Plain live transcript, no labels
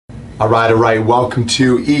All right. Welcome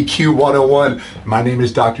to EQ 101. My name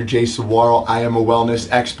is Dr. Jason Worrell. I am a wellness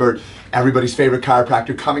expert, everybody's favorite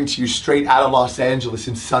chiropractor, coming to you straight out of Los Angeles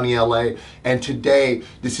in sunny LA. And today,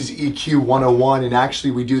 this is EQ 101. And actually,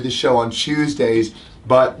 we do this show on Tuesdays,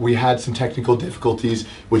 but we had some technical difficulties,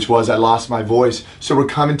 which was I lost my voice. So we're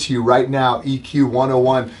coming to you right now, EQ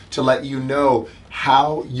 101, to let you know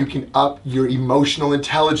how you can up your emotional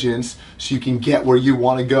intelligence so you can get where you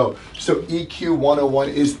want to go. So EQ 101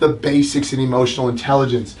 is the basics in emotional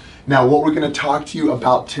intelligence. Now, what we're going to talk to you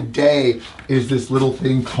about today is this little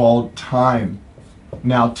thing called time.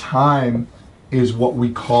 Now, time is what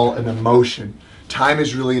we call an emotion. Time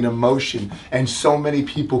is really an emotion, and so many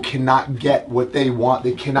people cannot get what they want.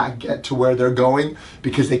 They cannot get to where they're going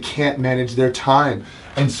because they can't manage their time.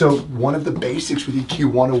 And so one of the basics with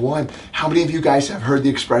EQ 101, how many of you guys have heard the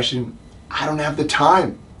expression, I don't have the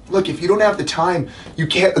time? Look, if you don't have the time, you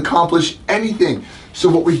can't accomplish anything. So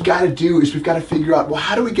what we've got to do is we've got to figure out, well,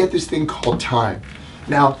 how do we get this thing called time?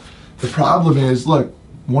 Now, the problem is, look,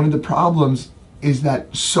 one of the problems is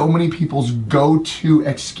that so many people's go-to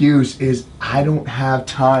excuse is, I don't have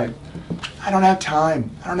time. I don't have time.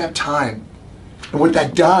 I don't have time. And what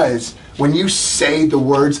that does, when you say the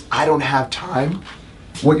words, I don't have time,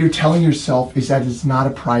 what you're telling yourself is that it's not a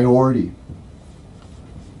priority.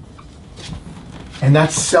 And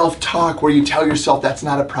that's self-talk where you tell yourself that's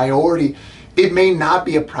not a priority. It may not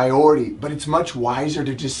be a priority, but it's much wiser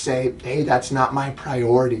to just say, hey, that's not my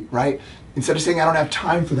priority, right? Instead of saying, I don't have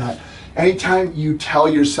time for that. Anytime you tell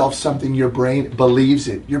yourself something, your brain believes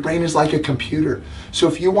it. Your brain is like a computer. So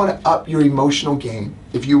if you want to up your emotional game,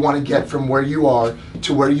 if you want to get from where you are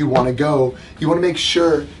to where you want to go, you want to make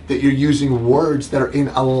sure that you're using words that are in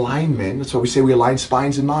alignment. That's why we say we align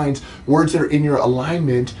spines and minds. Words that are in your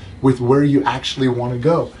alignment with where you actually want to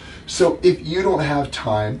go. So if you don't have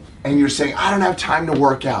time and you're saying, I don't have time to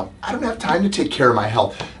work out, I don't have time to take care of my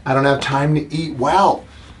health, I don't have time to eat well,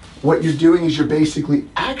 what you're doing is you're basically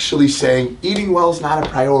actually saying eating well is not a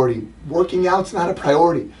priority, working out's not a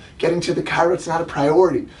priority, getting to the chiro, it's not a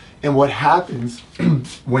priority. And what happens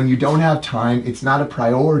when you don't have time, it's not a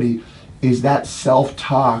priority, is that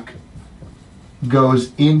self-talk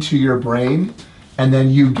goes into your brain, and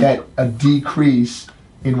then you get a decrease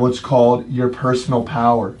in what's called your personal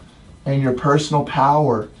power. And your personal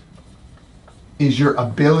power is your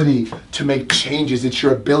ability to make changes. It's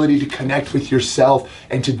your ability to connect with yourself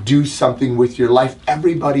and to do something with your life.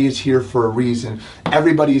 Everybody is here for a reason.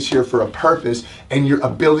 Everybody is here for a purpose, and your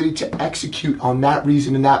ability to execute on that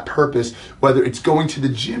reason and that purpose, whether it's going to the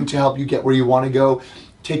gym to help you get where you want to go,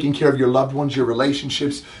 taking care of your loved ones, your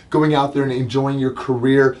relationships, going out there and enjoying your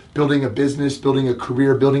career, building a business, building a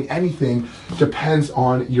career, building anything, depends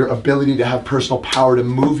on your ability to have personal power to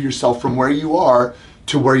move yourself from where you are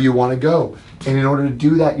to where you want to go. And in order to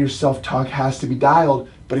do that, your self-talk has to be dialed,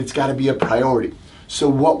 but it's got to be a priority. So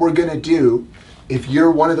what we're going to do, if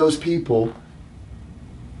you're one of those people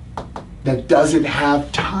that doesn't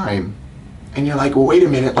have time, and you're like, well, wait a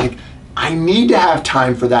minute, like, I need to have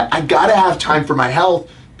time for that. I got to have time for my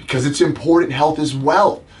health because it's important. Health is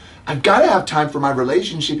wealth. I've got to have time for my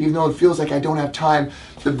relationship, even though it feels like I don't have time.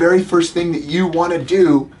 The very first thing that you want to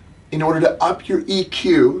do in order to up your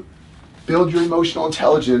EQ, build your emotional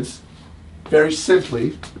intelligence, very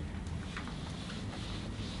simply,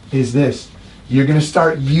 is this. You're going to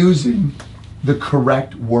start using the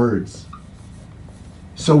correct words.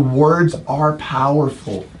 So words are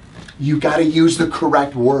powerful. You got to use the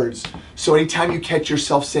correct words. So anytime you catch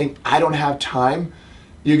yourself saying, I don't have time,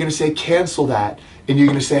 you're going to say, cancel that. And you're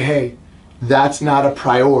going to say, hey, that's not a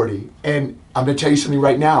priority. And I'm going to tell you something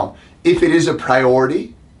right now. If it is a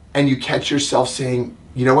priority and you catch yourself saying,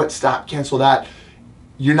 you know what, stop, cancel that,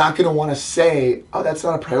 you're not going to want to say, oh, that's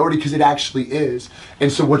not a priority, because it actually is.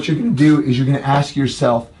 And so what you're going to do is you're going to ask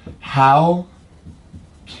yourself, how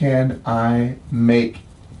can I make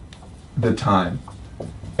the time?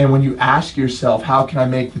 And when you ask yourself, how can I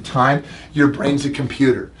make the time? Your brain's a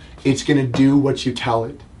computer. It's going to do what you tell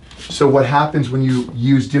it. So what happens when you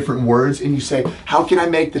use different words and you say, how can I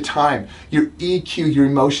make the time? Your EQ, your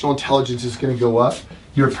emotional intelligence, is going to go up.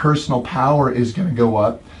 Your personal power is going to go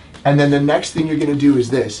up. And then the next thing you're going to do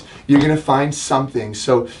is this. You're going to find something.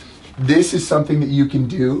 So this is something that you can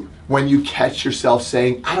do when you catch yourself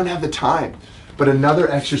saying, I don't have the time. But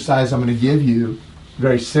another exercise I'm going to give you,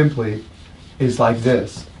 very simply, is like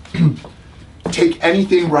this. Take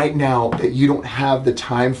anything right now that you don't have the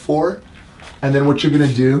time for, and then what you're going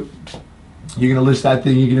to do, you're going to list that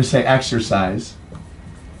thing, you're going to say exercise.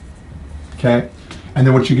 Okay? And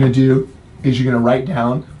then what you're going to do is you're going to write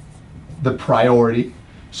down the priority.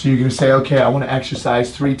 So you're going to say, okay, I want to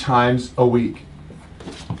exercise 3 times a week.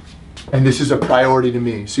 And this is a priority to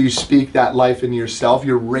me. So you speak that life into yourself.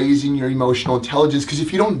 You're raising your emotional intelligence. Because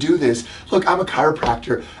if you don't do this, look, I'm a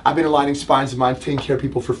chiropractor. I've been aligning spines and minds, taking care of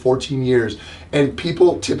people for 14 years. And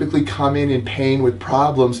people typically come in pain with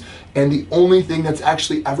problems. And the only thing that's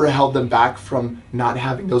actually ever held them back from not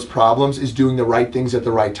having those problems is doing the right things at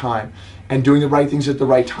the right time. And doing the right things at the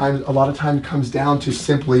right time, a lot of time comes down to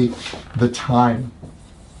simply the time.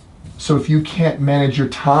 So if you can't manage your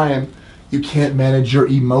time, you can't manage your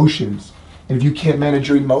emotions. And if you can't manage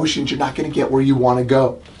your emotions, you're not gonna get where you wanna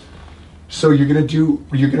go. So you're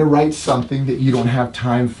gonna write something that you don't have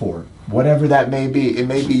time for. Whatever that may be. It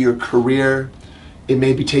may be your career. It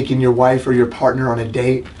may be taking your wife or your partner on a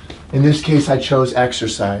date. In this case, I chose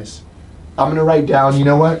exercise. I'm gonna write down, you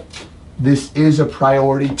know what? This is a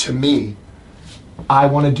priority to me. I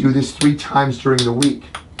wanna do this 3 times during the week.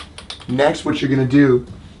 Next, what you're gonna do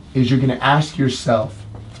is you're gonna ask yourself,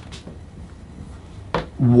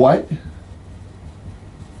 what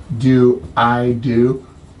do I do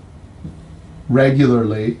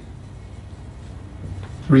regularly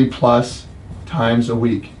 3+ times a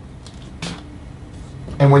week?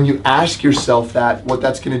 And when you ask yourself that, what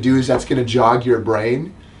that's going to do is that's going to jog your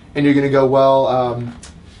brain, and you're going to go, well,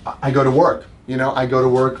 I go to work. You know, I go to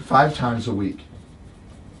work 5 times a week.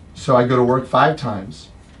 So I go to work 5 times.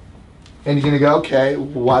 And you're going to go, okay,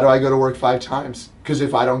 why do I go to work 5 times? Because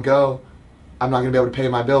if I don't go, I'm not gonna be able to pay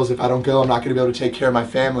my bills. If I don't go, I'm not gonna be able to take care of my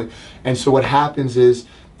family. And so what happens is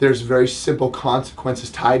there's very simple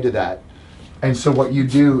consequences tied to that. And so what you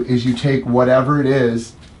do is you take whatever it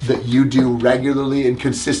is that you do regularly and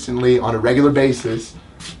consistently on a regular basis,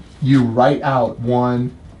 you write out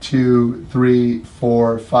 1, 2, 3,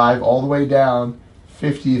 4, 5, all the way down,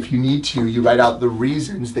 50 if you need to. You write out the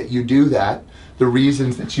reasons that you do that, the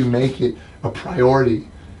reasons that you make it a priority.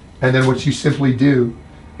 And then what you simply do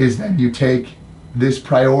is then you take this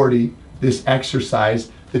priority, this exercise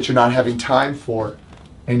that you're not having time for,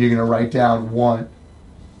 and you're gonna write down 1,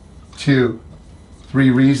 2, 3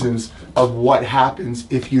 reasons of what happens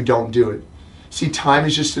if you don't do it. See, time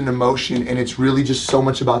is just an emotion, and it's really just so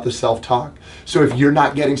much about the self-talk. So if you're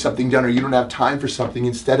not getting something done or you don't have time for something,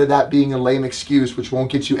 instead of that being a lame excuse, which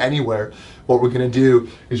won't get you anywhere, what we're gonna do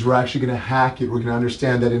is we're actually gonna hack it. We're gonna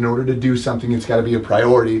understand that in order to do something, it's gotta be a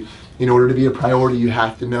priority. In order to be a priority, you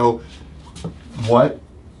have to know what,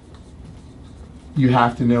 you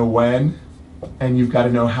have to know when, and you've got to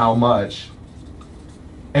know how much.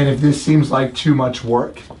 And if this seems like too much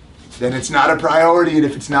work, then it's not a priority. And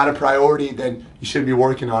if it's not a priority, then you shouldn't be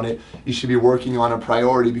working on it. You should be working on a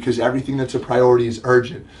priority, because everything that's a priority is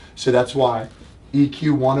urgent. So that's why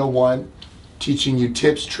EQ 101, teaching you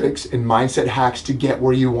tips, tricks, and mindset hacks to get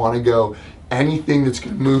where you want to go. Anything that's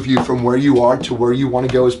going to move you from where you are to where you want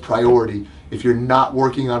to go is priority. If you're not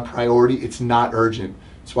working on priority, it's not urgent.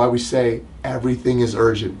 That's why we say everything is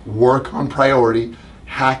urgent. Work on priority,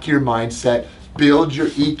 hack your mindset, build your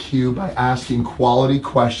EQ by asking quality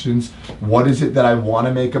questions. What is it that I want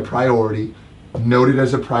to make a priority? Note it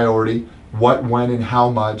as a priority. What, when, and how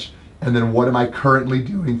much? And then what am I currently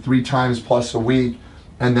doing 3 times plus a week?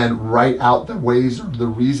 And then write out the ways or the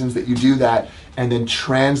reasons that you do that, and then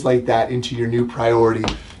translate that into your new priority.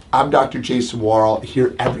 I'm Dr. Jason Worrell,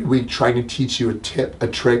 here every week trying to teach you a tip, a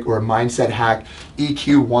trick, or a mindset hack,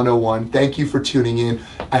 EQ 101. Thank you for tuning in.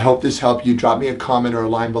 I hope this helped you. Drop me a comment or a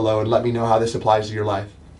line below and let me know how this applies to your life.